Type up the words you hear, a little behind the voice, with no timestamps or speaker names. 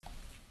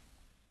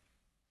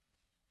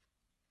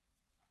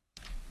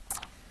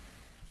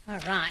All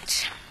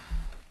right.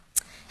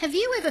 Have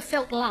you ever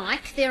felt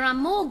like there are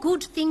more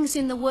good things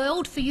in the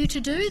world for you to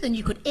do than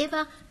you could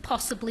ever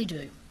possibly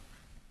do?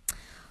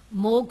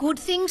 More good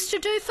things to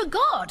do for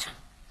God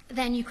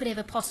than you could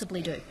ever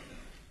possibly do.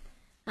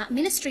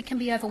 Ministry can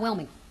be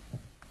overwhelming.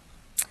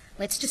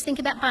 Let's just think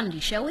about Bundy,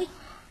 shall we?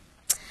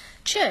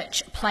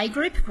 Church,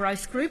 playgroup,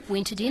 growth group,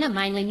 winter dinner,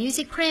 mainly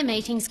music, prayer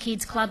meetings,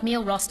 kids club,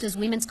 meal rosters,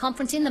 women's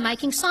conference in the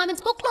making, Simon's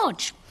book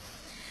launch.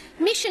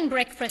 Mission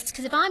breakfast,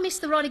 because if I miss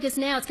the Rodigers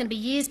now, it's going to be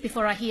years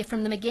before I hear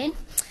from them again.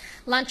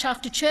 Lunch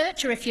after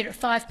church, or if you're at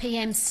 5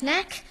 p.m,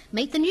 snack.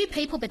 Meet the new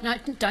people, but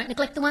don't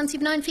neglect the ones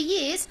you've known for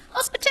years.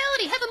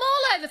 Hospitality, have them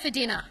all over for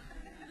dinner.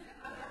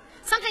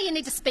 Somehow you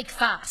need to speak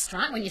fast,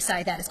 right, when you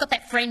say that. It's got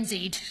that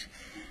frenzied.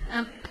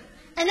 And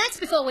that's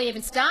before we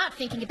even start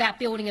thinking about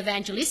building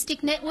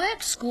evangelistic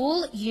networks,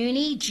 school,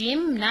 uni,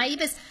 gym,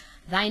 neighbours.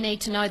 They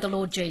need to know the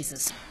Lord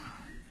Jesus.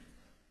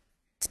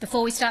 It's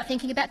before we start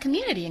thinking about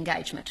community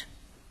engagement.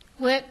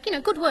 Work,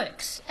 good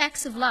works,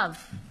 acts of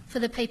love for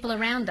the people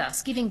around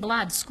us, giving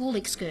blood, school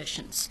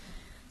excursions,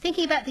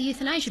 thinking about the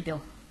euthanasia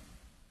bill.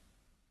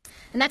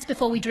 And that's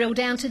before we drill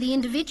down to the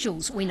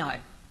individuals we know,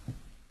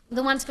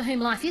 the ones for whom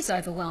life is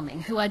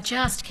overwhelming, who are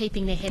just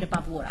keeping their head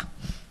above water,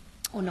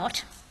 or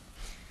not.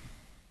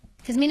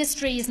 Because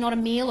ministry is not a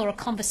meal or a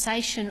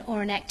conversation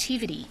or an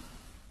activity.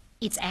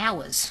 It's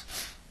hours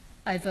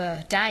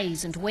over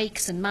days and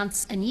weeks and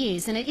months and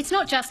years. And it's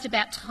not just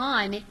about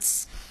time,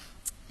 it's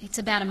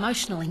about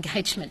emotional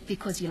engagement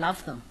because you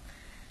love them.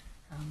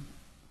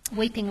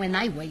 Weeping when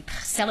they weep,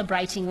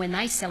 celebrating when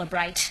they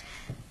celebrate,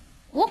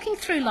 walking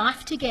through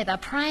life together,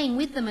 praying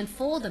with them and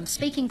for them,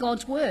 speaking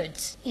God's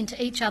words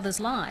into each other's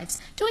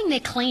lives, doing their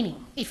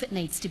cleaning if it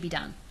needs to be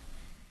done.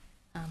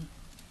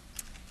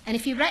 And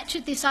if you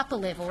ratchet this up a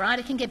level, right,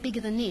 it can get bigger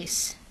than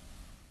this.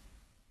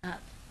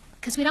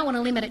 Because we don't want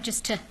to limit it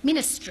just to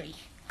ministry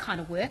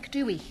kind of work,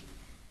 do we?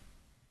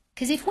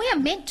 Because if we are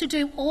meant to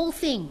do all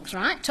things,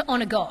 right, to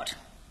honour God,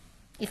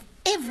 if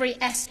every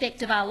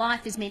aspect of our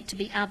life is meant to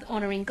be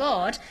honouring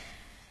God,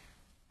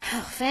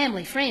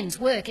 family, friends,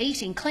 work,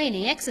 eating,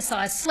 cleaning,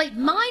 exercise, sleep,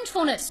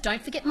 mindfulness,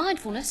 don't forget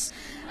mindfulness.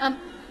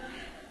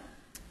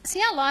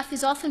 See, our life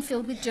is often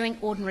filled with doing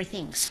ordinary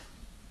things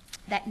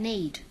that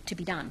need to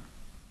be done.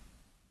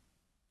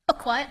 Or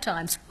quiet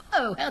times.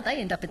 Oh, how'd they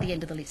end up at the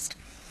end of the list?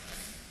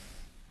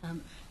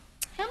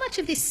 How much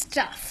of this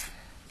stuff,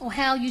 or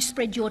how you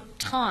spread your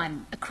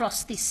time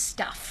across this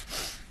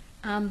stuff,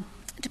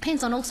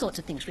 depends on all sorts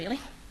of things, really.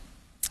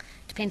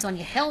 Depends on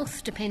your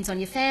health, depends on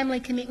your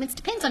family commitments,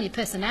 depends on your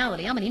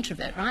personality. I'm an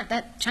introvert, right?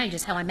 That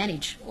changes how I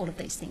manage all of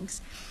these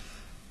things.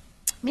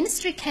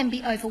 Ministry can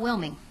be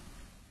overwhelming.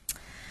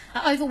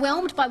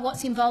 Overwhelmed by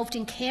what's involved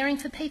in caring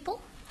for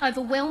people,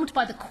 overwhelmed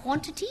by the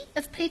quantity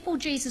of people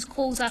Jesus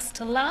calls us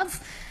to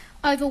love,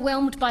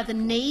 overwhelmed by the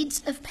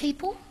needs of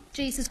people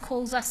Jesus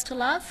calls us to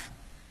love,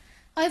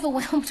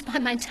 overwhelmed by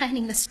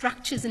maintaining the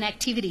structures and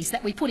activities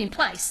that we put in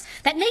place,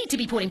 that need to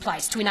be put in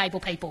place to enable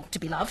people to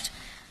be loved.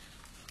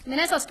 I mean,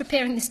 as I was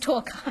preparing this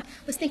talk, I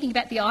was thinking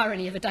about the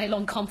irony of a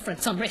day-long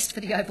conference on rest for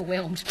the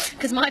overwhelmed,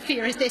 because my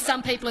fear is there's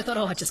some people who thought,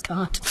 I just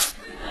can't.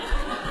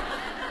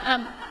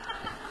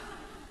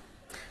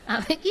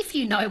 If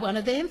you know one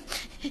of them,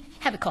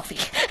 have a coffee.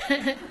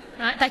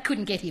 Right? They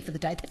couldn't get here for the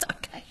day, that's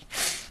okay.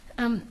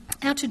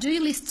 Our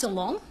to-do lists are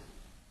long,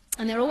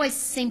 and there always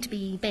seem to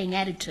be being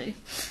added to.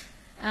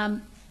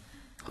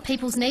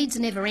 People's needs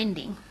are never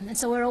ending, and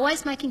so we're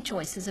always making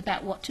choices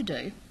about what to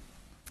do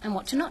and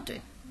what to not do.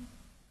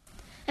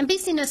 And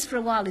busyness for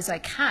a while is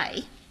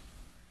okay,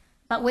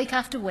 but week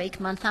after week,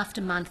 month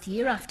after month,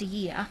 year after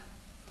year,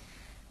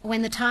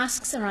 when the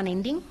tasks are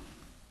unending,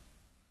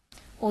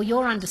 or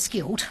you're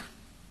underskilled,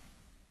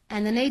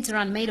 and the needs are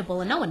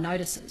unmeetable and no one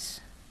notices,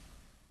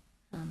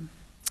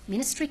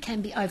 ministry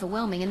can be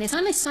overwhelming, and there's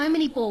only so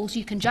many balls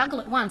you can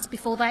juggle at once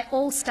before they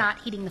all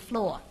start hitting the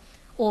floor,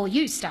 or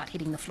you start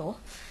hitting the floor.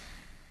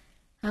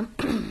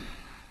 In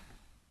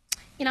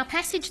our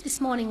passage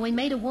this morning, we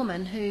meet a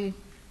woman who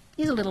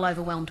is a little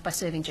overwhelmed by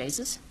serving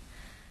Jesus.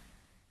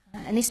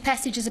 And this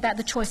passage is about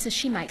the choices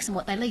she makes and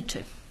what they lead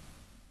to.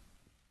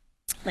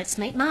 Let's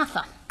meet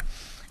Martha.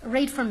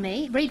 Read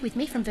with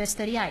me from verse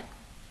 38.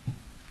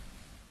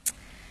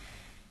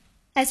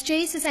 As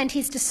Jesus and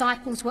his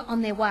disciples were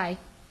on their way,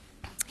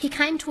 he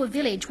came to a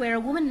village where a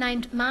woman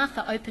named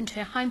Martha opened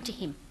her home to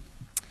him.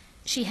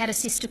 She had a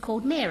sister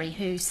called Mary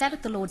who sat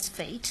at the Lord's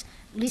feet,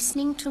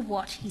 listening to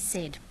what he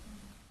said.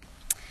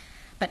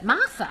 But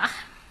Martha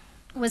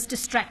was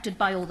distracted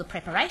by all the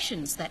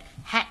preparations that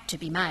had to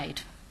be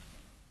made.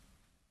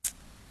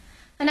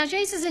 And now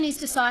Jesus and his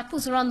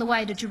disciples are on the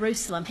way to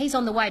Jerusalem. He's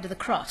on the way to the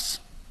cross.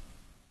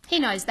 He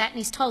knows that and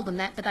he's told them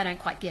that, but they don't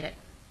quite get it.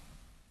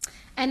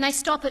 And they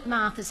stop at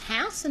Martha's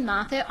house and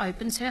Martha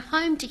opens her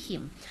home to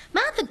him.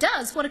 Martha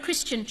does what a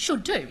Christian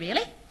should do,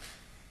 really.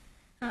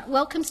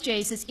 Welcomes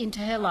Jesus into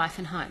her life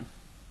and home.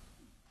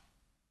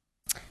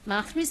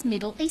 Martha is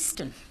Middle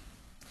Eastern.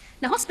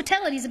 Now,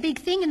 hospitality is a big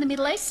thing in the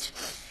Middle East.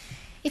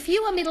 If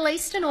you are Middle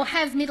Eastern or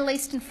have Middle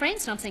Eastern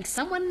friends, and I'm thinking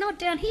someone not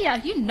down here,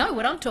 you know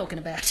what I'm talking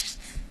about.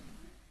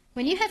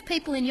 When you have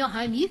people in your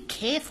home, you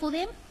care for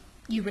them,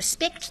 you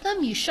respect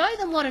them, you show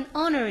them what an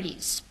honour it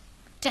is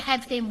to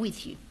have them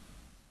with you.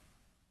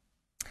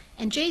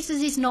 And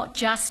Jesus is not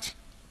just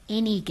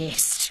any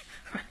guest.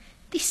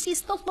 This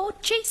is the Lord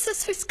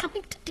Jesus who's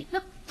coming to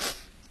dinner.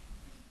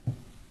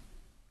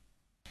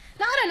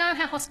 Now, I don't know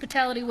how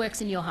hospitality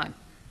works in your home.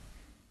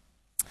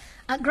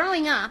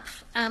 Growing up,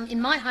 in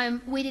my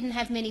home, we didn't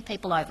have many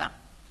people over.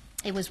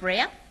 It was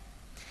rare.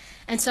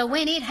 And so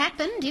when it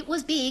happened, it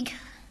was big.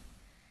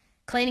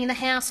 Cleaning the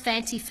house,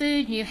 fancy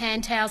food, new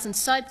hand towels and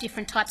soap,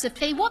 different types of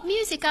tea. What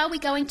music are we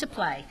going to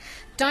play?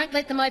 Don't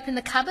let them open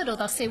the cupboard or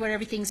they'll see where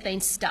everything's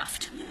been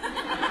stuffed.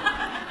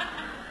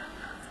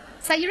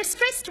 So you're a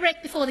stressed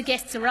wreck before the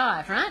guests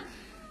arrive, right?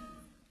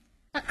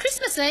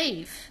 Christmas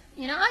Eve,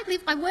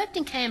 I worked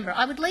in Canberra.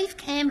 I would leave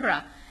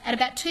Canberra at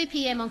about 2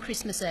 p.m. on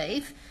Christmas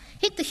Eve,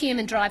 hit the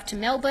human drive to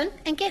Melbourne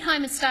and get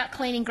home and start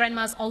cleaning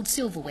Grandma's old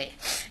silverware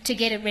to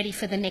get it ready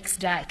for the next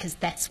day, because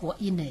that's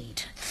what you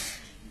need.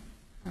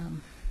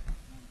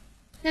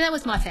 And that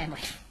was my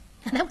family.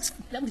 And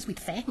that was with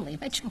family.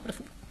 Imagine what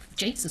if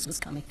Jesus was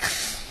coming.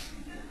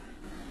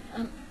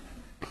 I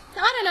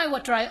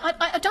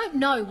don't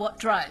know what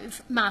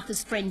drove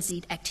Martha's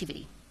frenzied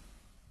activity.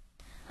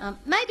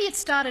 Maybe it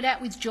started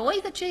out with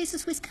joy that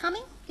Jesus was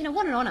coming.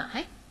 What an honour,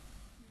 hey?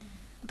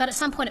 But at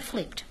some point it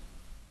flipped.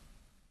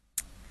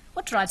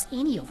 What drives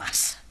any of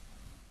us?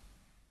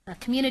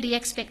 Community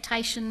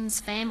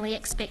expectations, family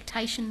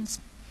expectations,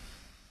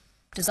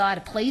 desire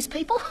to please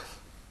people,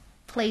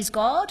 please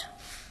God,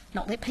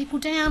 not let people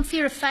down,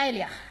 fear of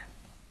failure,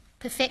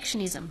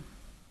 perfectionism.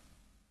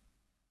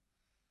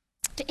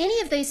 Do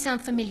any of these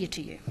sound familiar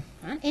to you?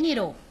 Right? Any at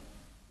all?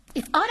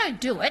 If I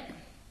don't do it,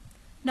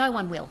 no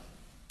one will,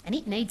 and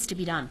it needs to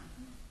be done.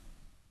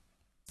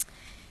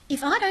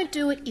 If I don't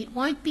do it, it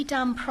won't be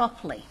done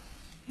properly,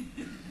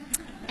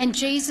 and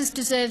Jesus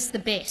deserves the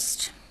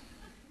best.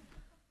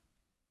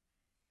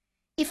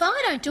 If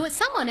I don't do it,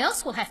 someone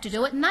else will have to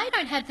do it, and they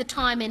don't have the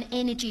time and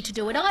energy to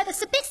do it either,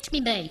 so best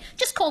be me.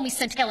 Just call me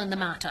St Helen the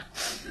Martyr.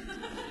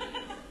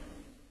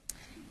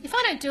 If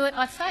I don't do it,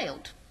 I've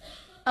failed.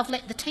 I've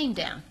let the team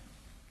down.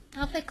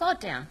 I've let God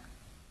down.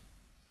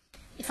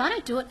 If I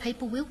don't do it,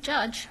 people will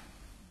judge.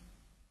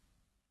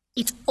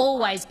 It's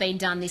always been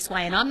done this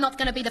way, and I'm not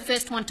going to be the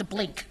first one to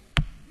blink.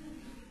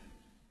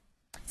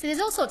 So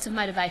there's all sorts of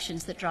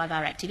motivations that drive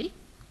our activity.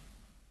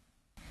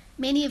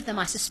 Many of them,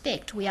 I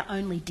suspect, we are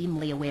only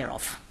dimly aware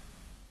of.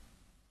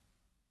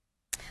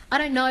 I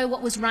don't know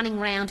what was running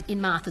round in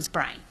Martha's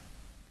brain.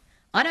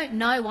 I don't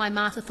know why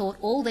Martha thought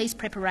all these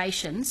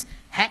preparations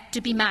had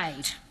to be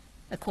made,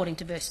 according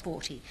to verse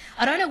 40.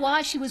 I don't know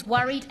why she was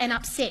worried and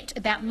upset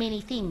about many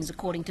things,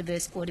 according to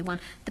verse 41.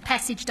 The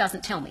passage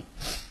doesn't tell me.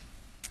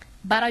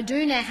 But I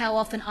do know how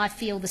often I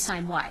feel the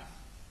same way.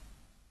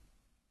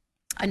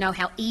 I know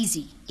how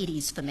easy it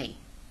is for me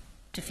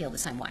to feel the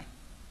same way.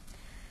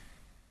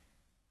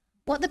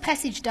 What the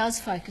passage does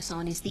focus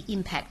on is the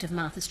impact of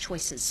Martha's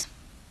choices.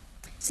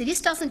 See,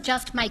 this doesn't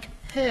just make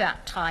her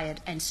tired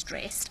and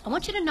stressed. I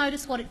want you to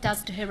notice what it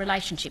does to her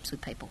relationships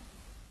with people.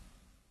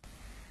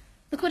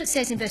 Look what it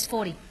says in verse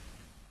 40.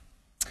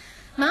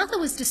 Martha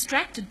was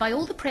distracted by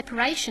all the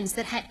preparations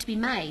that had to be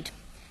made.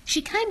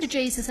 She came to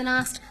Jesus and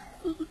asked,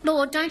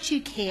 "Lord, don't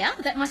you care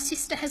that my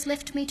sister has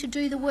left me to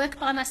do the work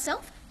by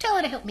myself? Tell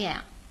her to help me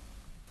out."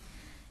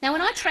 Now,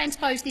 when I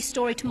transpose this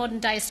story to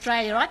modern-day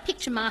Australia, I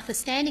picture Martha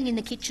standing in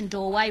the kitchen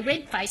doorway,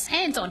 red-faced,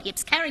 hands on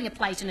hips, carrying a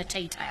plate and a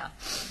tea towel.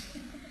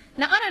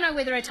 Now, I don't know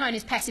whether her tone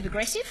is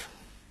passive-aggressive.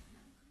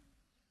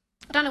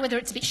 I don't know whether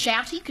it's a bit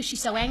shouty because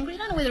she's so angry. I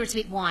don't know whether it's a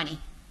bit whiny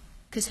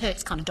because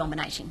hurt's kind of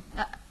dominating.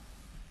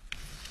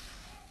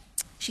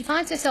 She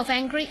finds herself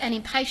angry and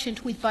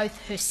impatient with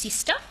both her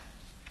sister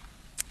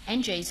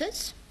and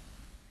Jesus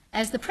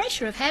as the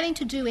pressure of having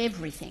to do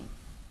everything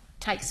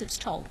takes its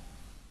toll.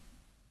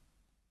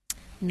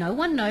 No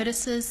one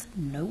notices,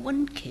 no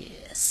one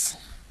cares.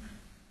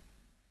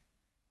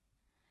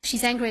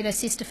 She's angry at her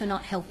sister for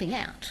not helping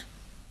out.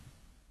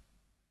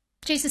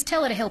 Jesus,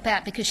 tell her to help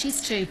out because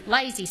she's too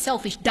lazy,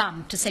 selfish,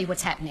 dumb to see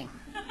what's happening.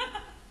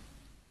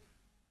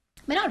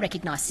 I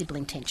recognise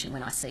sibling tension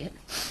when I see it.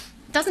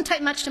 It doesn't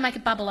take much to make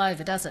it bubble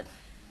over, does it?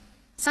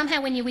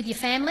 Somehow when you're with your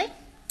family,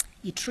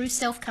 your true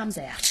self comes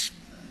out.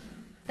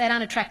 That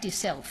unattractive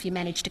self you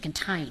manage to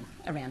contain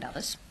around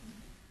others.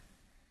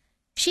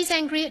 She's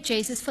angry at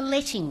Jesus for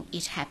letting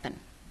it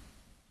happen.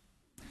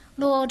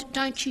 Lord,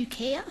 don't you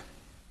care?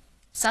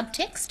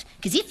 Subtext,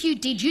 because if you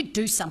did, you'd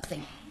do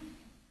something.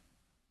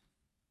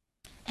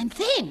 And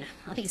then,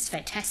 I think it's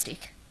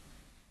fantastic,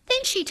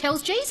 then she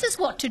tells Jesus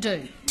what to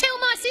do. Tell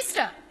my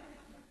sister.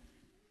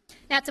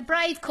 Now, it's a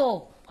brave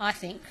call, I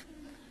think,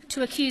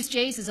 to accuse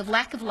Jesus of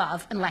lack of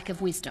love and lack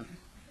of wisdom.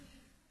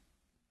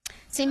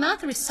 See,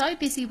 Martha is so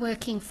busy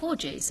working for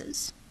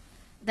Jesus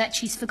that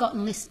she's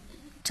forgotten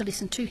to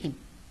listen to him.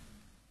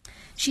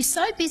 She's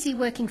so busy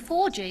working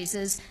for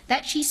Jesus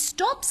that she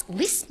stops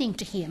listening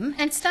to him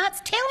and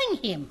starts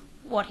telling him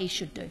what he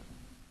should do.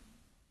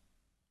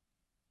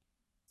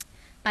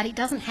 But it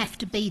doesn't have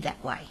to be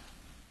that way.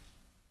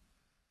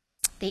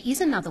 there is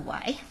another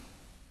way,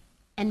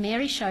 and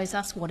Mary shows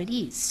us what it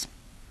is.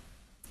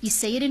 You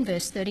see it in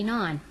verse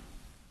 39.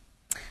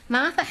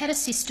 Martha had a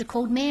sister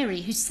called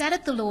Mary who sat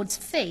at the Lord's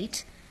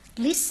feet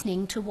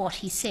listening to what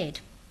he said.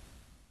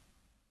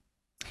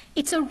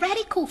 It's a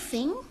radical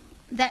thing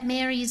that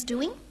Mary is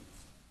doing.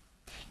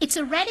 It's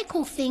a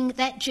radical thing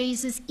that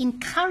Jesus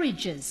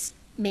encourages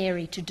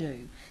Mary to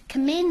do,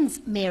 commends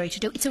Mary to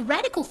do. It's a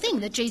radical thing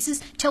that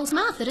Jesus tells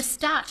Martha to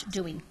start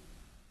doing.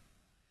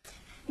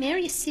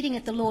 Mary is sitting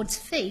at the Lord's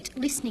feet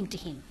listening to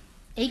him,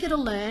 eager to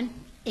learn,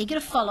 eager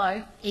to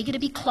follow, eager to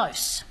be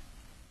close.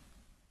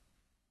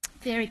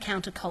 Very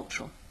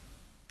countercultural.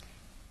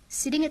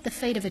 Sitting at the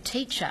feet of a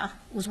teacher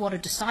was what a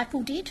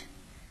disciple did,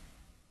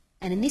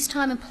 and in this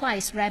time and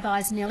place,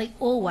 rabbis nearly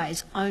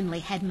always only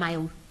had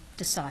male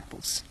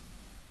disciples.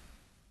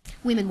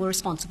 Women were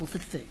responsible for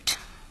the food.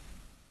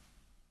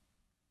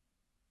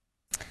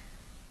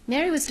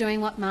 Mary was doing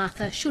what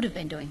Martha should have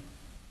been doing,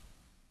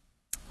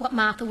 what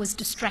Martha was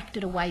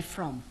distracted away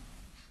from.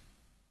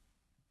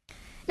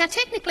 Now,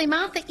 technically,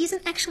 Martha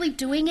isn't actually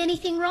doing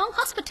anything wrong.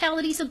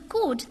 Hospitality is a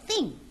good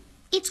thing.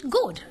 It's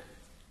good.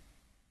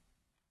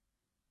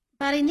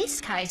 But in this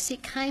case,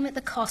 it came at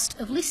the cost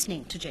of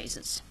listening to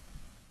Jesus.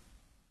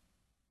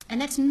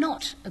 And that's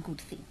not a good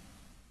thing.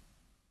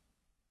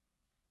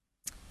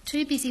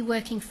 Too busy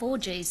working for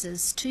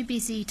Jesus, too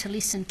busy to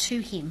listen to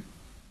him.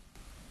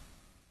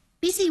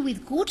 Busy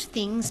with good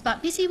things,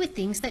 but busy with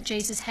things that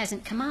Jesus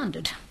hasn't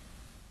commanded.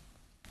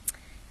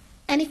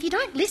 And if you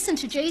don't listen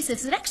to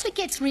Jesus, it actually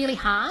gets really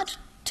hard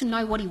to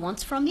know what he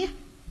wants from you,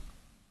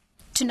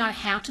 to know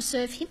how to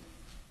serve him,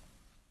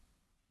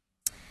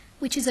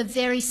 which is a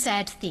very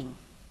sad thing.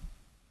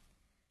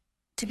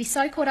 To be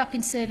so caught up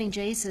in serving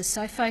Jesus,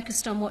 so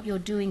focused on what you're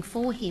doing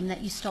for him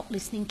that you stop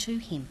listening to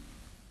him.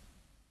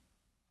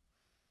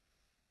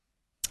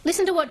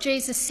 Listen to what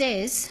Jesus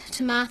says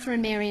to Martha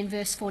and Mary in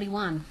verse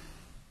 41.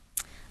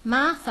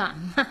 Martha,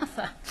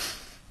 Martha,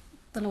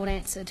 the Lord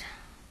answered,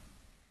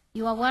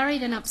 you are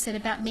worried and upset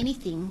about many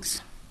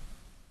things,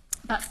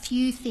 but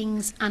few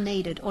things are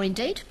needed, or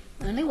indeed,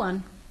 only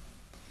one.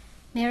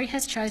 Mary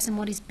has chosen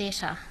what is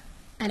better,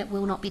 and it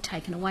will not be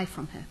taken away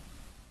from her.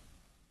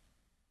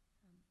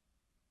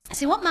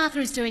 See, what Martha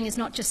is doing is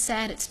not just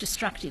sad, it's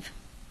destructive.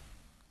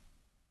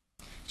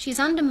 She has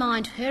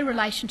undermined her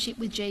relationship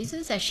with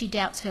Jesus as she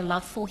doubts her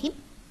love for him.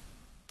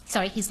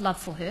 His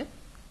love for her.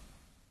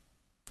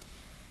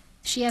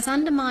 She has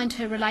undermined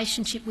her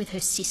relationship with her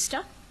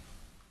sister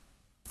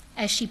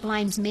as she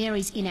blames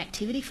Mary's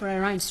inactivity for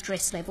her own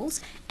stress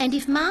levels. And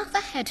if Martha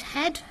had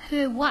had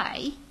her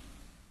way,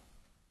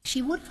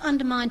 she would have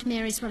undermined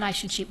Mary's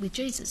relationship with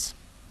Jesus.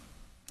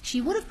 She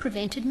would have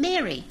prevented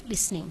Mary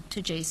listening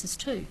to Jesus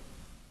too.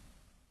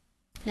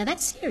 Now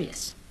that's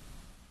serious.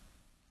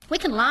 We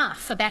can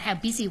laugh about how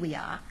busy we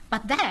are,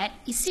 but that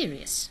is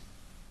serious.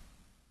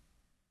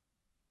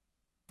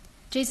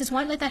 Jesus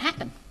won't let that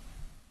happen.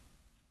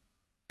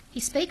 He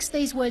speaks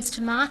these words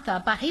to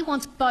Martha, but he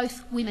wants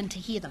both women to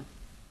hear them.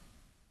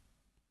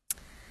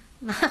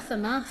 Martha,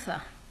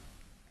 Martha,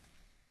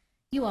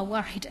 you are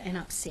worried and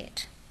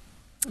upset.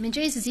 I mean,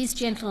 Jesus is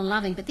gentle and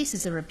loving, but this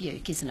is a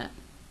rebuke, isn't it?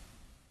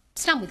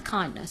 It's done with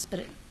kindness,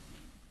 but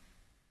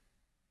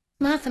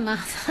Martha,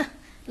 Martha,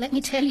 let me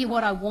tell you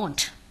what I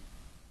want.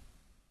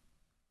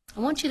 I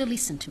want you to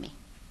listen to me.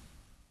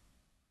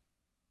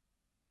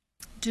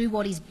 Do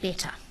what is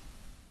better.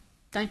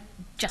 Don't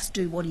just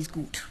do what is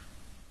good.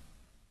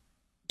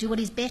 Do what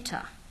is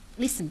better.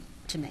 Listen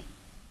to me.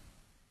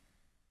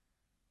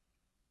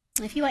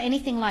 If you are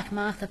anything like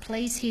Martha,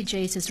 please hear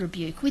Jesus'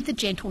 rebuke with the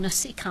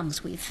gentleness it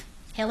comes with.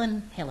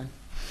 Helen, Helen.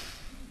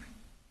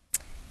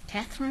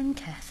 Catherine,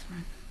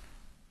 Catherine.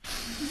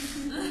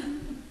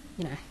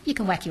 You know, you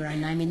can whack your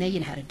own name in there, you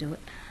know how to do it.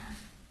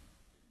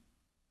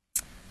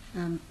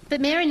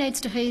 But Mary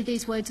needs to hear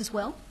these words as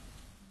well,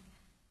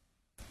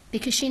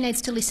 because she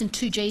needs to listen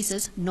to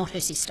Jesus, not her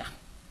sister.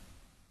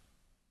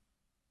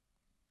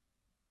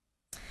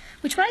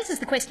 Which raises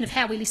the question of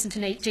how we listen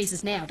to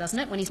Jesus now, doesn't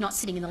it, when he's not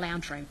sitting in the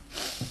lounge room?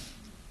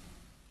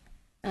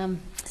 I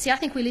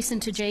think we listen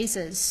to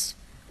Jesus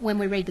when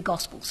we read the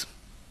Gospels.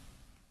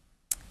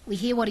 We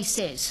hear what he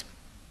says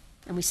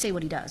and we see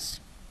what he does.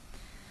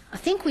 I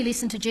think we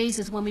listen to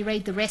Jesus when we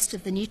read the rest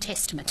of the New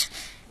Testament.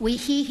 We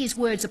hear his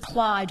words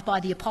applied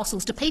by the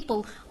apostles to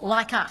people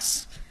like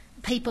us,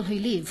 people who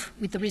live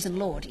with the risen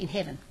Lord in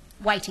heaven,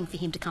 waiting for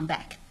him to come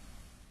back.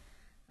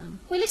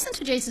 We listen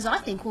to Jesus, I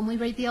think, when we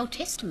read the Old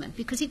Testament,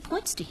 because it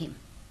points to him.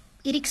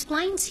 It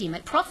explains him,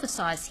 it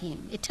prophesies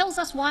him, it tells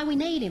us why we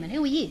need him and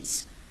who he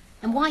is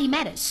and why he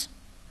matters.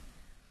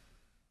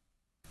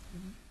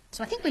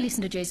 So I think we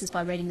listen to Jesus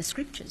by reading the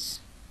scriptures,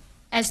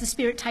 as the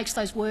Spirit takes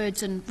those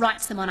words and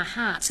writes them on our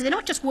hearts. So they're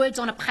not just words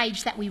on a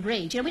page that we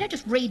read. You know, we don't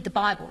just read the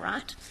Bible,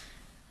 right?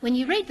 When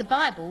you read the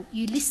Bible,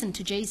 you listen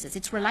to Jesus.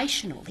 It's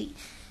relational.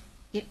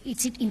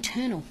 It's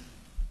internal.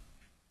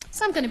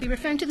 So I'm going to be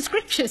referring to the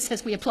scriptures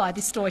as we apply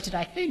this story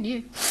today. Who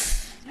knew?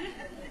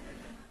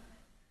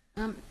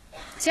 I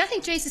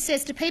think Jesus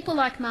says to people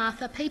like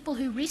Martha, people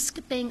who risk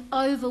being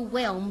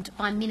overwhelmed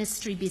by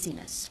ministry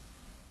busyness,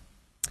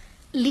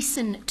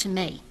 listen to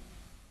me.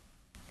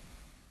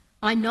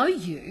 I know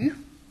you,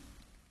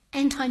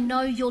 and I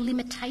know your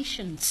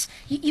limitations.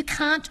 You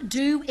can't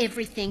do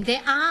everything.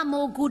 There are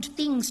more good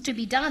things to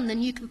be done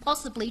than you can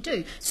possibly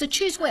do. So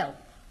choose well.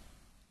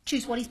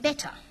 Choose what is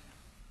better.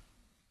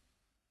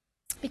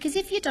 Because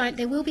if you don't,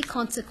 there will be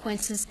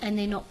consequences, and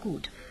they're not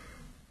good.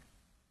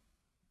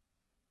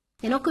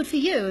 They're not good for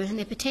you, and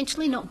they're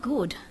potentially not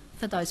good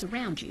for those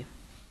around you.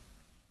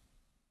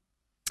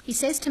 He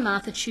says to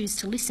Martha, choose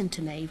to listen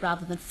to me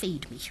rather than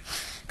feed me,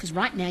 because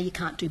right now you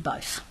can't do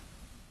both.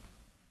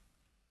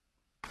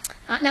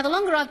 Now, the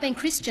longer I've been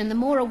Christian, the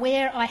more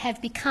aware I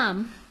have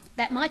become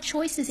that my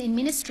choices in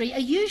ministry are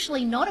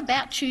usually not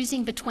about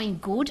choosing between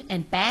good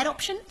and bad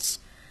options.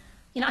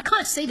 You know, I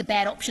kind of see the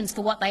bad options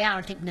for what they are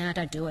and think, no,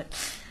 don't do it.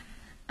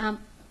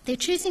 They're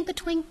choosing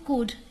between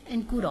good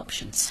and good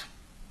options.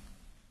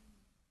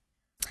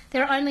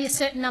 There are only a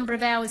certain number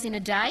of hours in a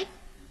day,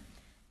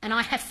 and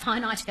I have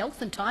finite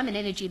health and time and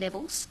energy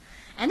levels,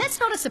 and that's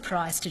not a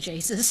surprise to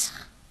Jesus.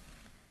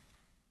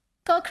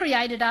 God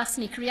created us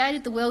and he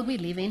created the world we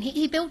live in.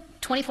 He built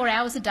 24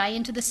 hours a day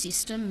into the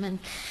system, and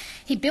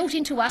he built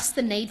into us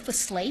the need for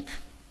sleep.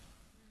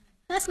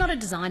 That's not a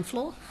design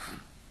flaw.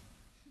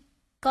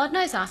 God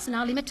knows us and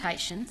our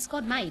limitations.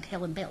 God made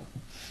Helen Bell.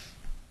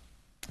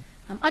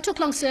 I took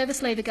long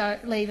service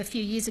leave a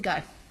few years ago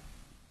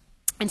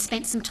and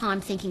spent some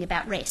time thinking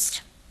about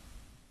rest.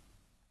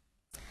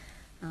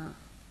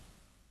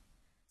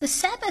 The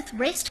Sabbath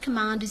rest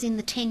command is in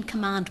the 10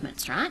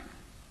 Commandments, right?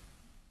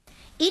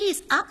 It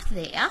is up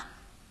there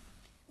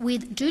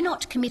with do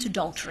not commit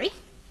adultery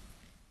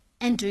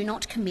and do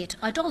not commit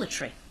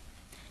idolatry.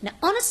 Now,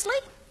 honestly,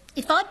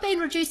 if I'd been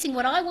reducing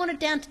what I wanted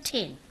down to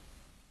 10,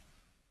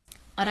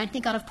 I don't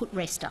think I'd have put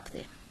rest up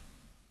there.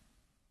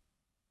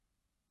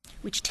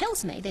 Which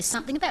tells me there's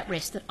something about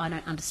rest that I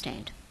don't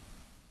understand.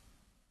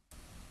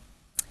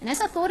 And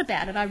as I thought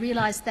about it, I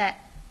realised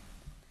that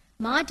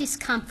my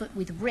discomfort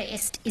with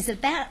rest is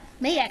about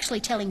me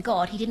actually telling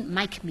God he didn't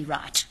make me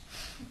right.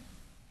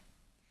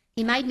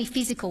 He made me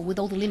physical with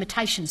all the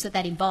limitations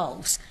that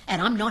involves,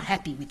 and I'm not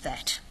happy with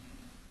that.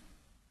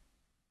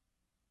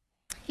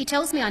 He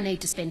tells me I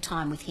need to spend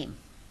time with him,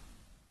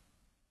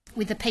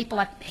 with the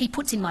people he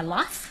puts in my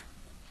life,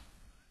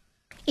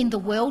 in the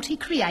world he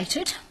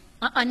created.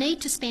 I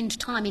need to spend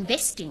time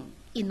investing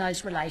in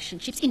those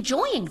relationships,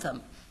 enjoying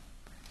them.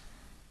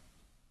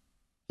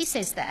 He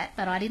says that,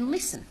 but I didn't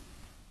listen.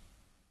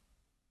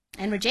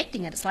 And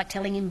rejecting it, it's like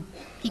telling him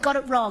he got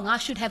it wrong, I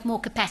should have more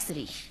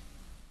capacity.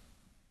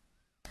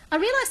 I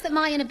realised that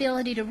my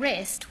inability to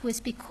rest was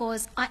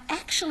because I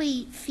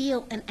actually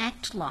feel and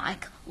act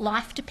like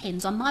life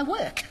depends on my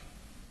work.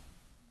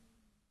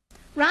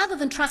 Rather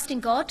than trusting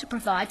God to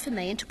provide for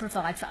me and to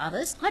provide for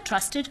others, I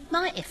trusted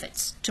my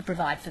efforts to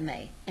provide for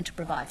me and to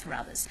provide for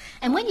others.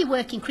 And when you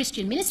work in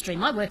Christian ministry,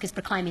 my work is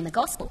proclaiming the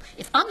gospel.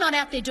 If I'm not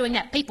out there doing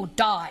that, people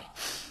die.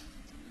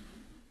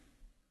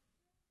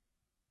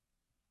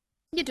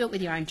 You do it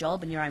with your own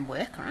job and your own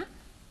work, all right?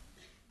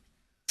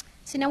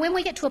 So now when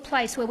we get to a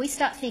place where we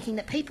start thinking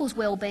that people's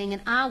well-being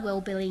and our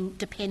well-being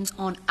depends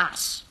on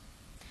us,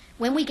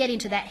 when we get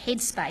into that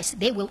headspace,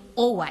 there will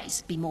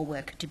always be more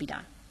work to be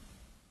done.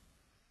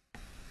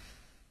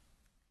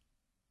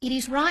 It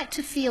is right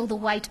to feel the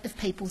weight of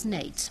people's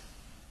needs,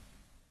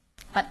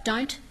 but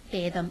don't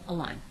bear them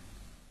alone.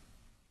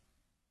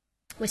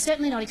 We're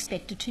certainly not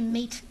expected to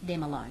meet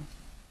them alone.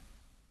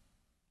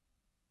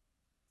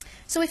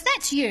 So if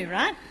that's you,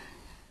 right?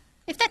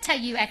 If that's how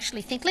you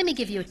actually think, let me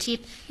give you a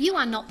tip. You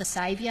are not the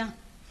saviour.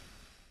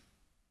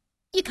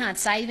 You can't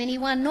save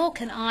anyone, nor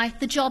can I.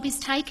 The job is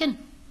taken.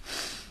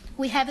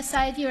 We have a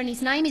saviour and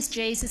his name is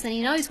Jesus, and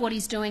he knows what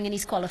he's doing and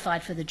he's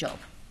qualified for the job.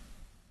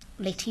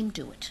 Let him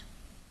do it.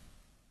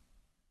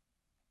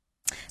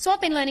 So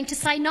I've been learning to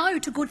say no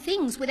to good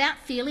things without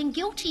feeling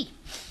guilty.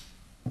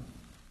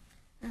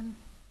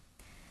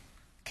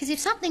 Because if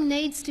something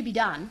needs to be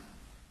done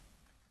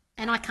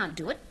and I can't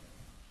do it,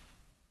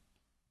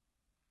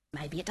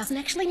 maybe it doesn't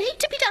actually need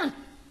to be done.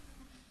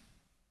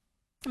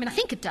 I mean, I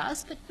think it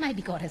does, but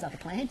maybe God has other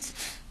plans.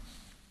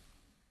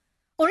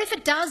 Or if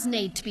it does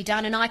need to be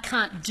done and I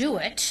can't do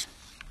it,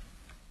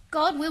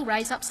 God will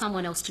raise up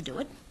someone else to do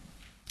it,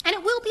 and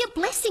it will be a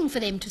blessing for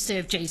them to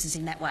serve Jesus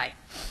in that way.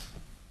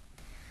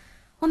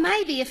 Or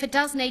maybe if it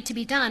does need to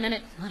be done and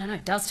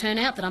it does turn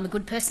out that I'm a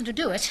good person to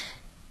do it,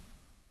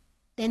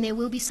 then there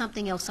will be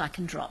something else I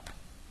can drop.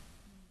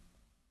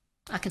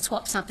 I can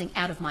swap something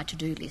out of my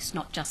to-do list,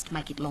 not just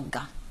make it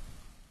longer.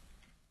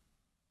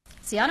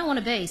 See, I don't want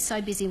to be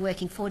so busy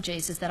working for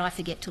Jesus that I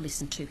forget to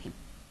listen to him.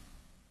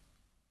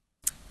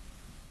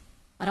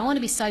 I don't want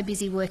to be so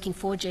busy working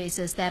for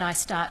Jesus that I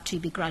start to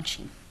begrudge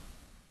him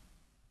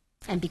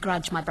and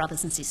begrudge my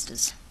brothers and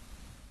sisters.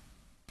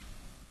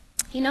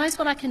 He knows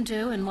what I can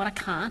do and what I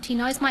can't. He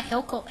knows my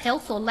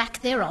health or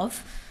lack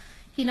thereof.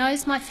 He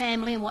knows my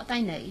family and what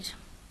they need.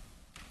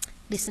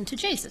 Listen to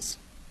Jesus.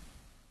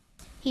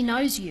 He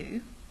knows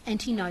you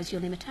and he knows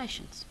your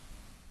limitations.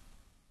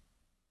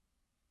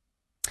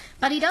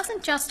 But he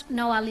doesn't just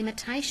know our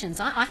limitations.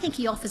 I think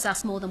he offers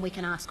us more than we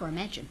can ask or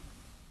imagine.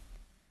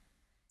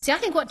 See, I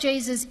think what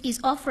Jesus is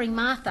offering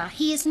Martha,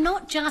 he is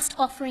not just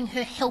offering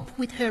her help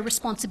with her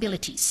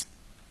responsibilities.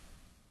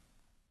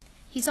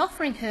 He's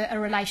offering her a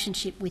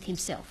relationship with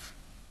himself.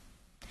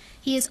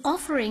 He is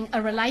offering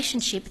a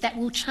relationship that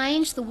will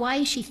change the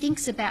way she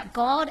thinks about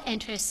God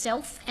and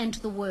herself and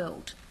the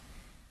world.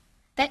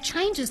 That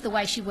changes the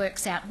way she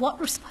works out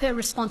what her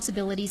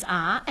responsibilities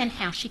are and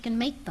how she can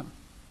meet them.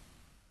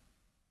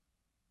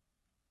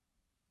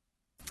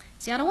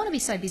 See, I don't want to be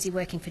so busy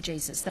working for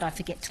Jesus that I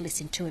forget to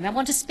listen to him. I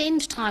want to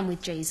spend time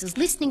with Jesus,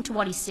 listening to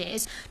what he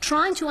says,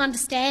 trying to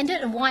understand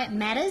it and why it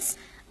matters,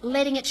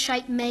 letting it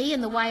shape me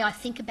and the way I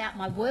think about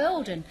my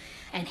world and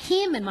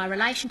him and my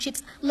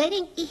relationships,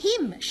 letting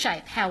him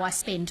shape how I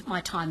spend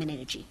my time and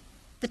energy,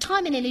 the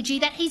time and energy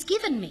that he's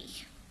given me.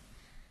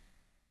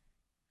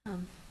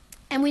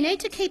 And we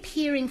need to keep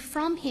hearing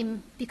from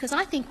him because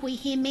I think we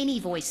hear many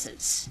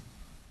voices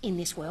in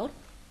this world.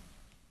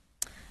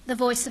 The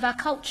voice of our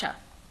culture,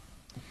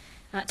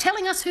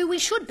 telling us who we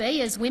should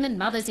be as women,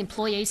 mothers,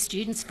 employees,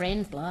 students,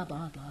 friends, blah,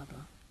 blah, blah,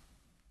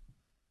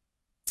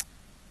 blah.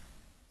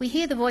 We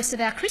hear the voice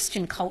of our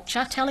Christian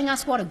culture telling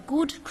us what a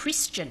good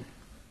Christian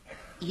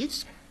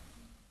is.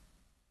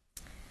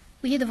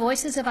 We hear the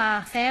voices of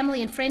our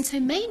family and friends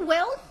who mean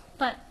well,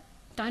 but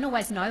don't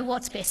always know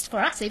what's best for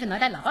us, even though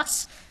they love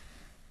us.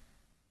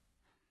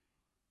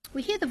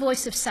 We hear the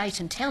voice of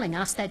Satan telling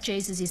us that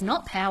Jesus is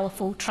not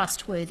powerful,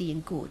 trustworthy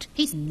and good.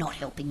 He's not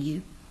helping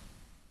you.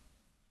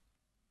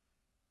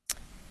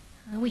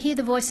 We hear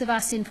the voice of our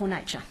sinful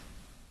nature,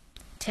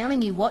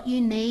 telling you what you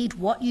need,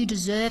 what you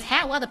deserve,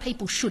 how other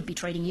people should be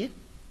treating you.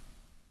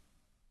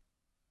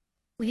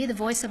 We hear the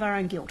voice of our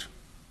own guilt,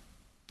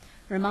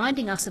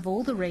 reminding us of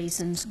all the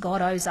reasons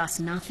God owes us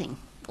nothing,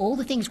 all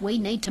the things we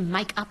need to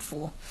make up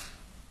for.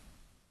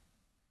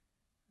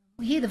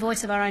 We hear the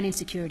voice of our own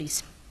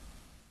insecurities.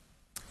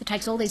 It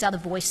takes all these other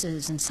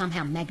voices and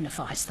somehow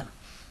magnifies them.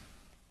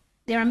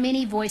 There are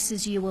many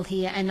voices you will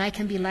hear, and they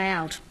can be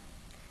loud,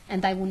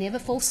 and they will never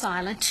fall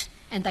silent,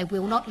 and they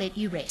will not let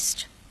you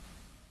rest.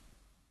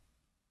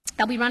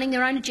 They'll be running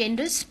their own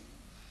agendas,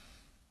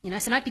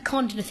 so don't be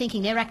conned into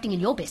thinking they're acting in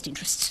your best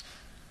interests.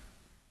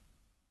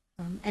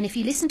 And if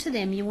you listen to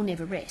them, you will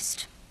never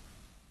rest.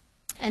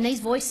 And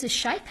these voices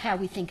shape how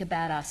we think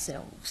about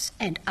ourselves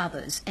and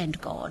others and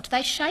God.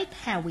 They shape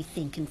how we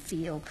think and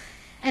feel.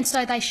 And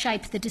so they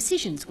shape the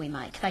decisions we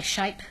make. They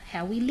shape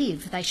how we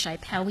live. They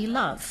shape how we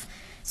love.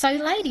 So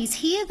ladies,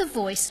 hear the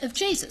voice of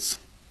Jesus,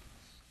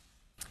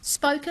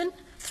 spoken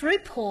through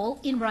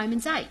Paul in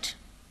Romans 8.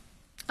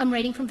 I'm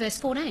reading from verse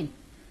 14.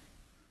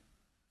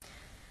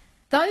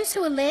 Those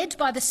who are led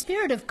by the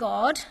Spirit of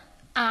God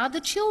are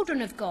the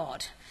children of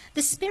God.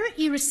 The Spirit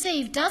you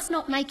receive does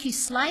not make you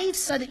slaves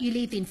so that you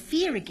live in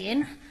fear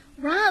again.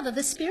 Rather,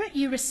 the Spirit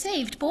you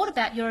received brought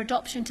about your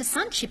adoption to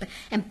sonship,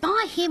 and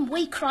by him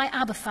we cry,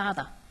 Abba,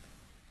 Father.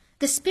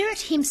 The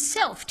Spirit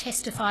himself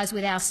testifies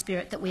with our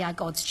spirit that we are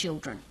God's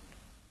children.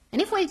 And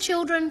if we're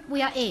children,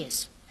 we are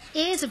heirs,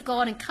 heirs of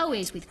God and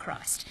co-heirs with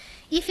Christ,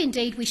 if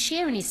indeed we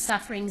share in his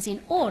sufferings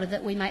in order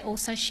that we may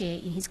also share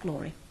in his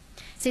glory.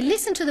 So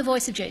listen to the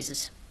voice of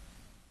Jesus.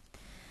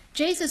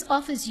 Jesus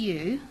offers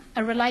you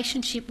a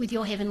relationship with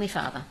your Heavenly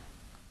Father,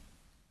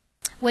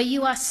 where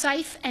you are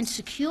safe and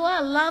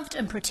secure, loved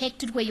and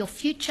protected, where your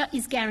future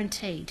is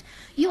guaranteed.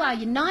 You are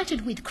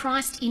united with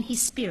Christ in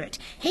his Spirit.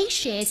 He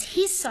shares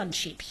his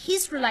sonship,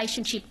 his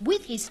relationship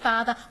with his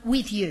Father,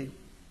 with you.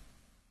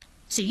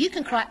 So you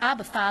can cry,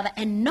 Abba, Father,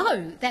 and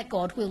know that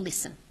God will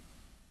listen.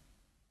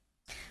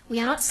 We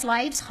are not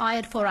slaves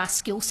hired for our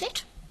skill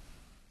set,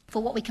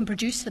 for what we can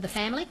produce for the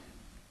family.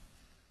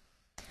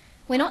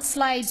 We're not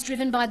slaves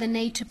driven by the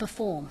need to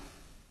perform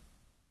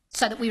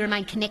so that we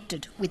remain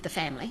connected with the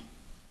family.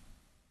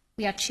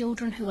 We are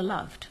children who are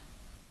loved.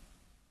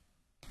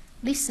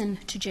 Listen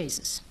to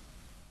Jesus.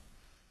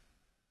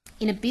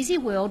 In a busy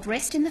world,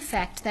 rest in the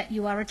fact that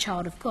you are a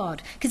child of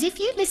God. Because if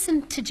you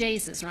listen to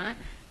Jesus, right,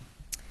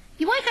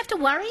 you won't have to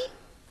worry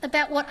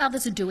about what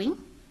others are doing,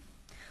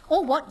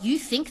 or what you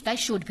think they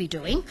should be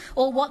doing,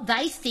 or what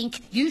they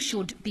think you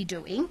should be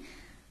doing,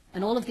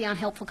 and all of the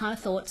unhelpful kind of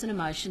thoughts and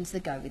emotions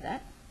that go with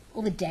that,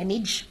 all the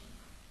damage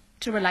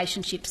to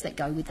relationships that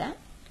go with that.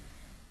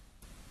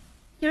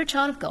 You're a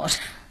child of God.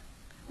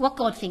 What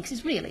God thinks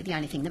is really the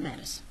only thing that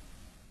matters.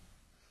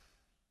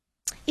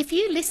 If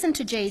you listen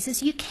to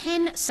Jesus, you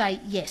can say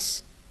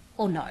yes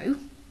or no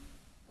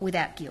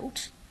without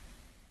guilt,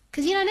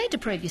 because you don't need to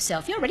prove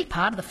yourself. You're already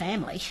part of the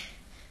family.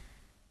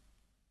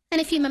 And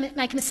if you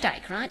make a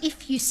mistake, right,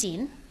 if you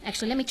sin,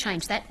 actually let me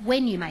change that,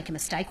 when you make a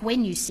mistake,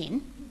 when you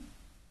sin,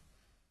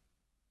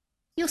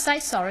 you'll say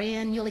sorry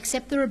and you'll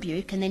accept the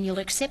rebuke and then you'll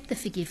accept the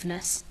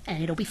forgiveness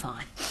and it'll be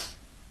fine.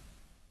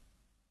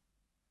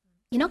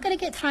 You're not going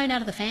to get thrown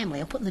out of the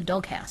family or put in the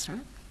doghouse,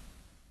 right?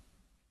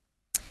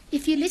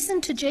 If you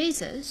listen to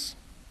Jesus,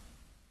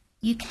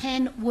 you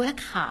can work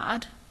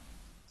hard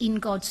in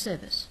God's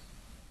service.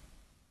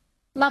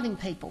 Loving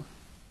people,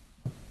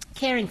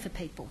 caring for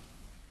people.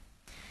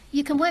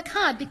 You can work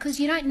hard because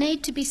you don't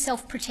need to be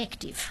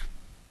self-protective.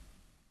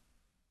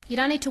 You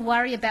don't need to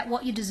worry about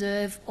what you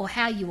deserve or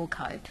how you will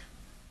cope.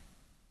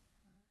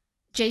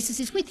 Jesus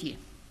is with you,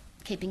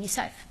 keeping you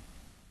safe.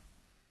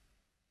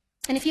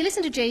 And if you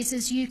listen to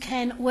Jesus, you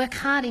can work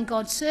hard in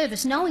God's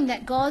service, knowing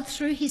that God,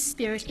 through his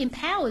Spirit,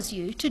 empowers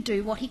you to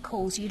do what he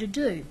calls you to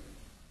do.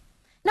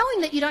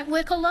 Knowing that you don't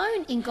work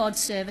alone in God's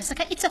service.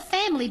 Okay, it's a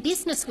family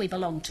business we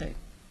belong to.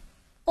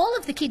 All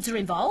of the kids are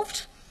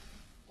involved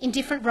in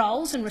different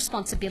roles and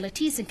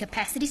responsibilities and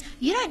capacities.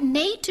 You don't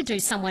need to do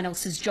someone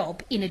else's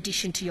job in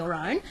addition to your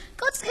own.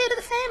 God's the head of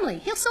the family.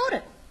 He'll sort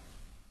it.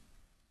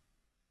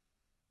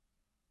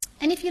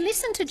 And if you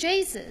listen to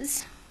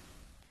Jesus,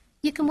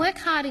 you can work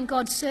hard in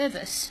God's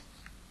service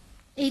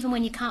even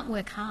when you can't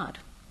work hard.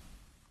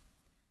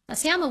 Now,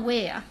 see, I'm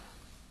aware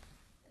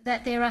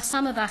that there are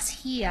some of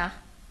us here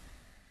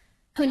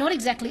who are not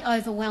exactly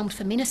overwhelmed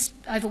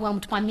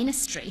by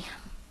ministry.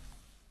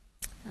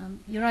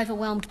 You're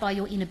overwhelmed by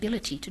your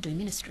inability to do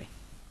ministry,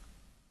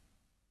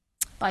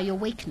 by your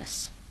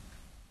weakness.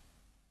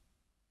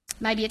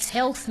 Maybe it's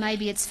health,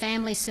 maybe it's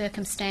family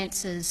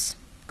circumstances,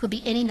 could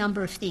be any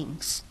number of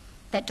things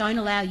that don't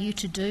allow you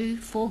to do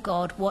for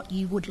God what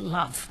you would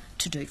love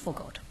to do for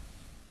God.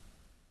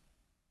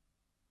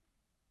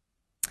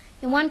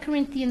 In 1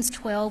 Corinthians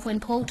 12, when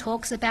Paul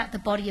talks about the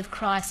body of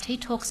Christ, he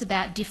talks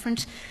about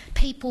different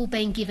people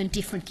being given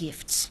different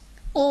gifts,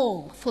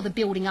 all for the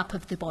building up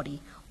of the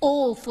body,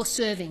 all for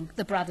serving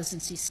the brothers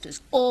and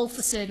sisters, all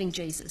for serving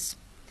Jesus.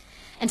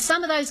 And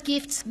some of those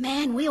gifts,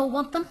 man, we all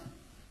want them.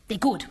 They're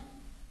good.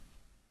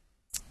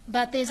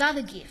 But there's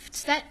other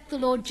gifts that the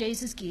Lord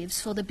Jesus gives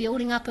for the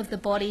building up of the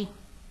body,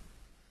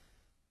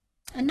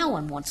 and no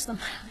one wants them.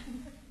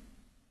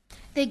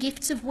 They're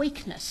gifts of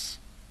weakness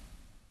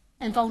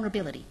and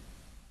vulnerability.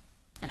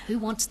 And who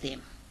wants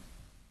them?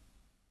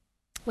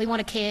 We want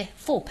to care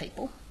for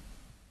people.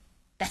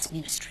 That's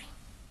ministry.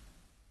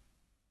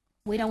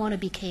 We don't want to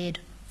be cared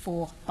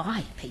for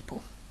by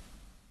people.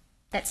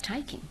 That's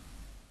taking.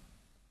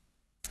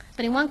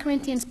 But in 1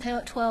 Corinthians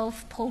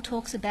 12, Paul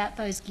talks about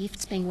those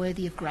gifts being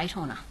worthy of great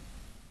honour,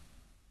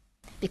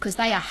 because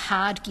they are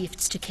hard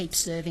gifts to keep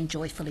serving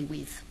joyfully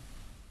with.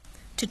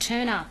 To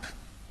turn up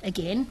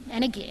again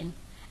and again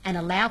and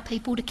allow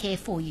people to care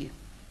for you,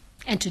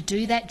 and to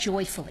do that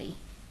joyfully,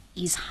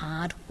 is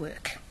hard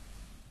work.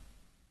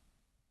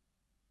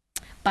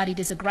 But it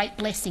is a great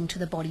blessing to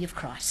the body of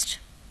Christ.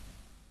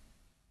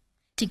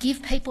 To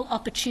give people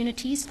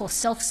opportunities for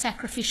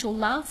self-sacrificial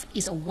love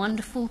is a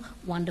wonderful,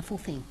 wonderful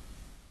thing.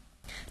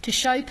 To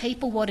show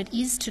people what it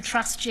is to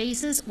trust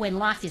Jesus when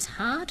life is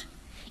hard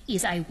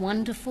is a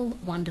wonderful,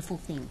 wonderful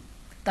thing.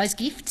 Those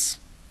gifts,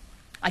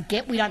 I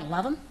get we don't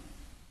love them,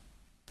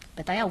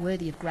 but they are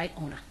worthy of great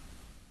honour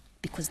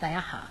because they are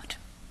hard.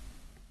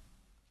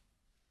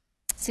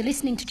 So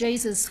listening to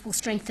Jesus will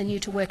strengthen you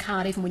to work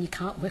hard even when you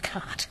can't work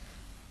hard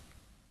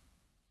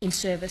in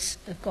service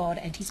of God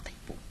and his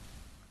people.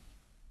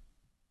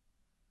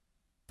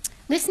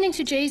 Listening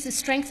to Jesus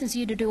strengthens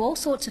you to do all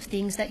sorts of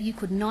things that you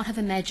could not have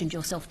imagined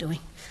yourself doing.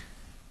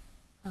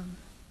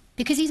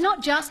 Because he's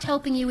not just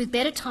helping you with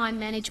better time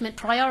management,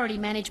 priority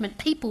management,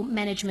 people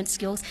management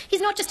skills. He's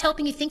not just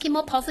helping you think in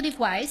more positive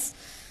ways,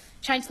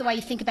 change the way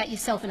you think about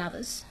yourself and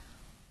others.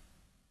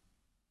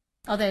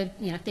 Although,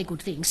 they're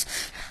good things.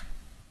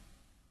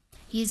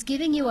 He is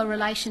giving you a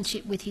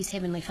relationship with his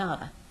Heavenly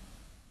Father.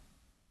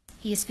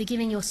 He is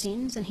forgiving your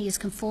sins and he is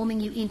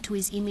conforming you into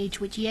his image,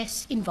 which,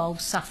 yes,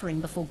 involves suffering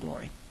before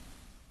glory.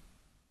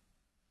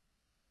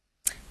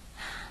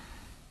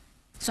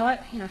 So,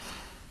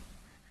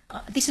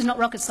 this is not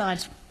rocket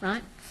science,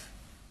 right?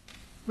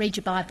 Read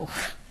your Bible.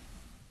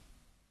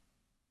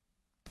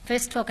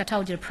 First talk I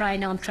told you to pray,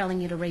 now I'm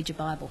telling you to read your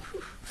Bible.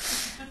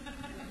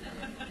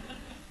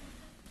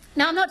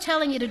 Now, I'm not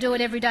telling you to do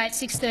it every day at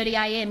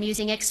 6:30am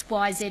using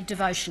XYZ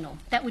devotional.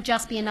 That would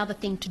just be another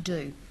thing to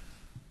do.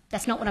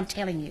 That's not what I'm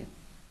telling you.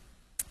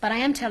 But I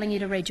am telling you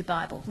to read your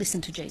Bible. Listen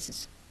to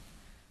Jesus.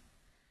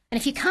 And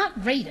if you can't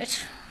read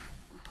it,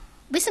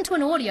 listen to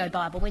an audio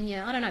Bible when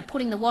you're,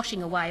 putting the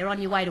washing away or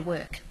on your way to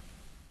work.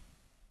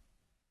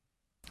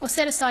 Or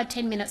set aside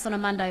 10 minutes on a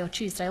Monday or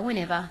Tuesday or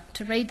whenever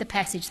to read the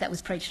passage that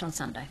was preached on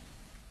Sunday.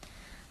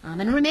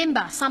 And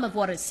remember some of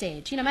what it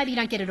said. Maybe you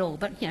don't get it all,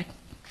 but,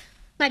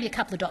 maybe a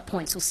couple of dot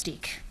points will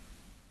stick.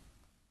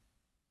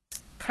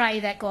 Pray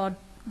that God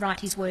write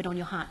his word on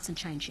your hearts and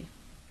change you.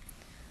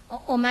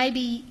 Or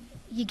maybe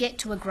you get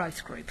to a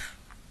growth group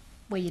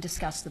where you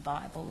discuss the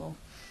Bible, or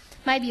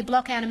maybe you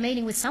block out a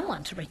meeting with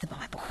someone to read the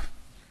Bible.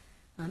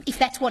 If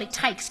that's what it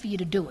takes for you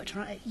to do it,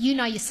 right? You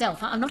know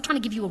yourself. I'm not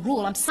trying to give you a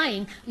rule. I'm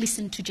saying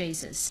listen to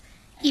Jesus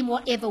in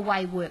whatever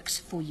way works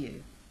for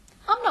you.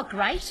 I'm not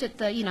great at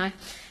the,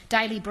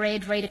 daily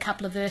bread, read a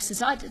couple of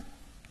verses. I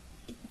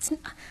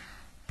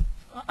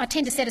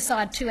tend to set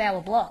aside a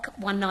 2-hour block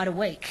one night a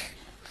week,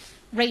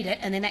 read it,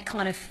 and then that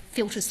kind of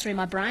filters through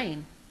my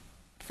brain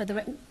for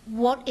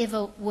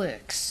whatever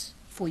works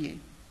for you.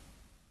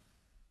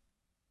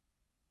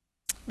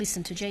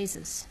 Listen to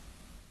Jesus.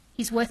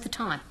 He's worth the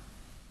time.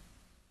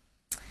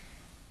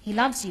 He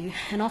loves you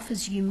and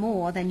offers you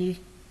more than you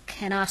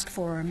can ask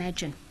for or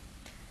imagine.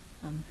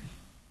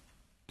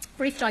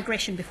 Brief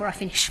digression before I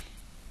finish.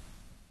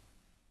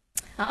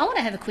 I want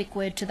to have a quick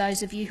word to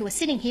those of you who are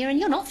sitting here and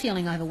you're not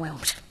feeling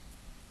overwhelmed.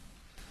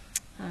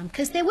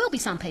 Because there will be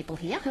some people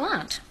here who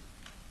aren't.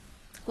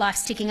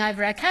 Life's ticking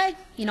over okay,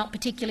 you're not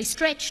particularly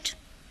stretched.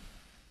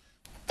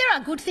 There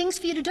are good things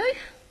for you to do,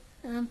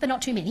 but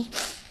not too many.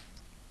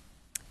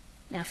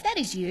 Now, if that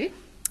is you,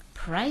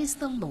 praise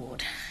the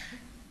Lord.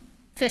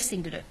 First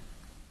thing to do.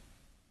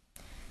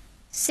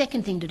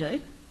 Second thing to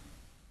do,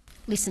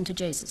 listen to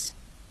Jesus.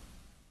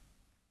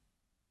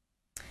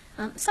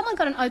 Someone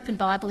got an open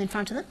Bible in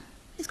front of them?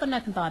 Who's got an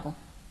open Bible?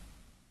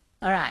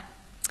 All right.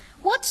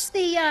 What's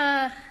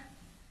the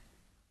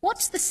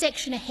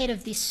section ahead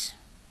of this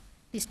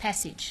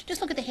passage?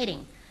 Just look at the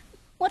heading.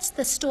 What's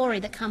the story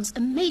that comes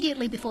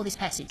immediately before this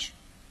passage?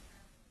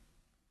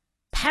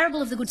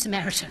 Parable of the Good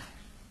Samaritan.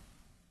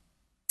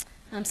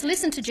 So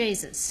listen to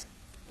Jesus.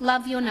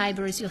 Love your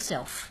neighbour as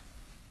yourself.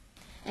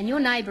 And your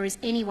neighbour is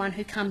anyone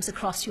who comes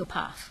across your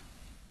path.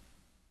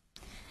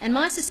 And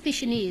my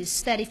suspicion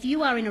is that if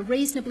you are in a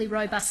reasonably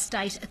robust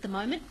state at the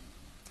moment,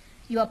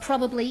 you are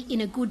probably in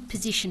a good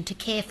position to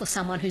care for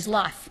someone whose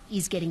life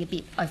is getting a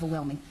bit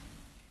overwhelming.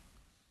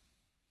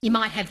 You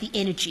might have the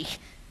energy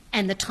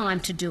and the time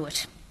to do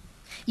it.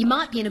 You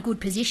might be in a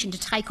good position to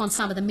take on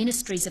some of the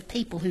ministries of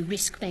people who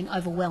risk being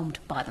overwhelmed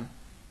by them.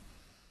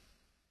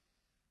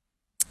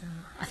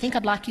 I think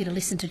I'd like you to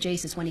listen to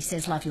Jesus when he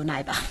says, love your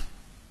neighbour.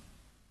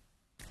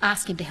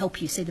 Ask him to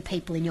help you see the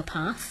people in your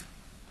path.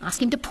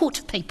 Ask him to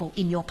put people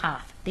in your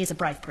path. There's a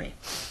brave prayer.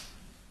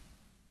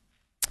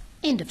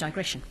 End of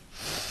digression.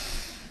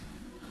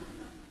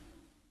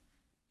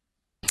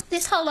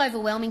 This whole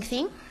overwhelming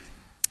thing,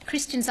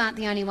 Christians aren't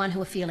the only one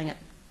who are feeling it.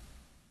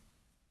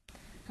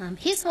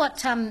 Here's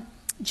what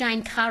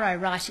Jane Caro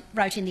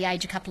wrote in The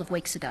Age a couple of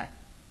weeks ago.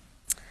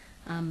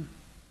 It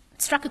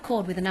struck a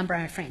chord with a number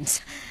of our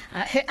friends.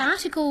 Her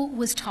article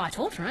was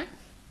titled, right,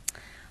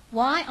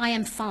 Why I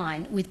Am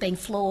Fine with Being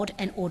Flawed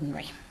and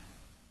Ordinary.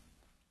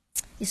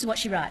 This is what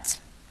she writes.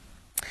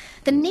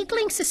 The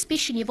niggling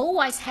suspicion you've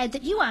always had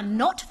that you are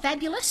not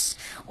fabulous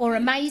or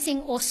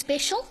amazing or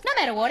special, no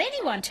matter what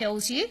anyone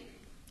tells you,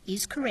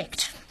 is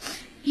correct.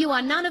 You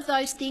are none of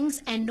those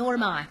things, and nor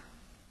am I.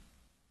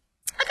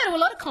 I go to a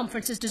lot of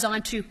conferences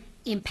designed to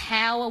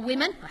empower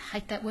women. I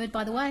hate that word,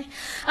 by the way.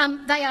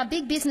 They are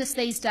big business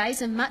these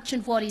days, and much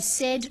of what is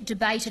said,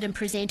 debated and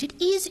presented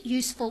is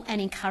useful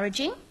and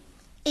encouraging,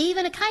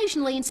 even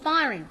occasionally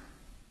inspiring.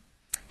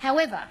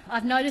 However,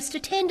 I've noticed a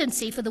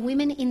tendency for the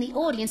women in the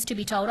audience to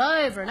be told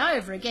over and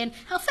over again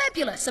how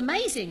fabulous,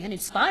 amazing and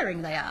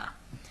inspiring they are.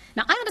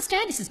 Now, I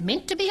understand this is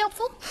meant to be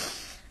helpful,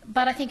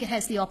 but I think it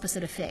has the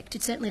opposite effect.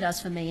 It certainly does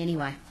for me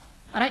anyway.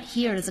 I don't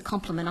hear it as a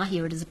compliment, I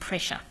hear it as a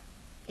pressure,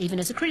 even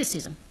as a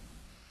criticism.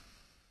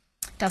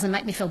 It doesn't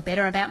make me feel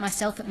better about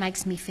myself, it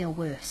makes me feel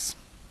worse.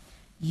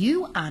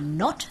 You are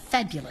not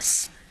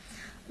fabulous.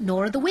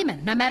 Nor are the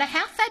women, no matter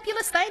how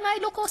fabulous they may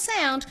look or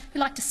sound, who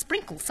like to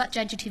sprinkle such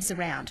adjectives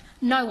around.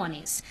 No one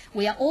is.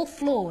 We are all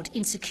flawed,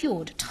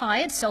 insecure,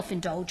 tired,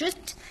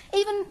 self-indulgent,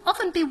 even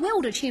often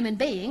bewildered human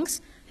beings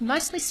who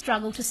mostly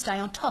struggle to stay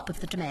on top of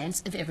the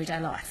demands of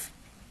everyday life.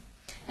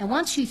 And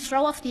once you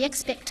throw off the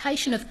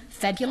expectation of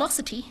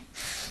fabulosity,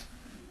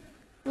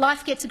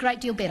 life gets a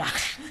great deal better.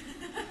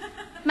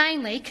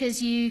 Mainly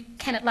because you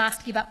can at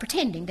last give up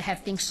pretending to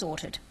have things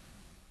sorted.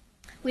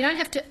 We don't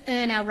have to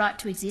earn our right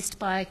to exist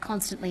by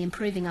constantly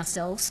improving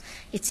ourselves.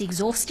 It's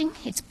exhausting,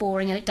 it's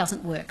boring and it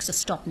doesn't work, so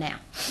stop now.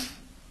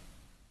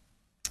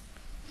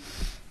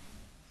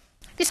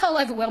 This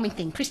whole overwhelming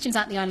thing, Christians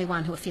aren't the only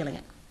one who are feeling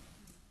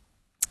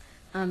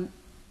it.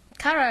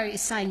 Caro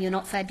is saying you're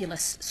not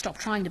fabulous, stop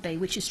trying to be,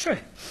 which is true,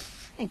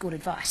 and good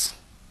advice.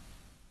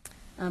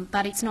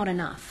 But it's not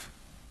enough.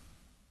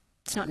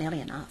 It's not nearly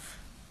enough.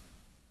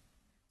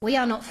 We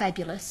are not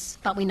fabulous,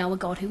 but we know a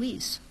God who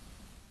is.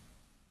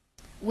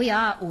 We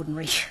are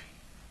ordinary,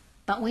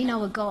 but we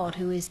know a God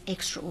who is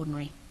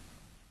extraordinary.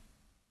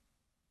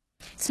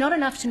 It's not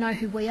enough to know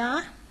who we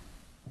are.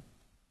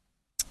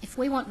 If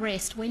we want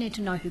rest, we need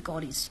to know who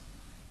God is.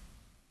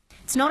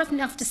 It's not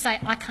enough to say,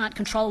 I can't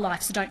control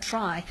life, so don't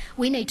try.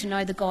 We need to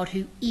know the God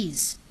who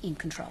is in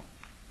control.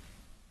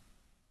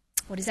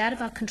 What is out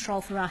of our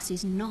control for us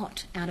is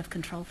not out of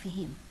control for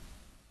him.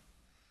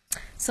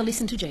 So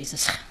listen to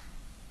Jesus.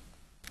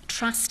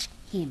 Trust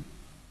him.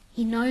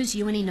 He knows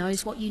you and he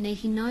knows what you need.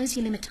 He knows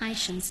your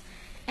limitations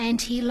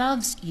and he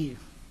loves you.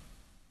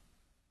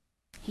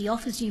 He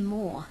offers you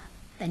more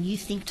than you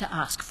think to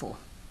ask for.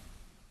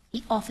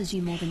 He offers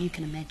you more than you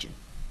can imagine.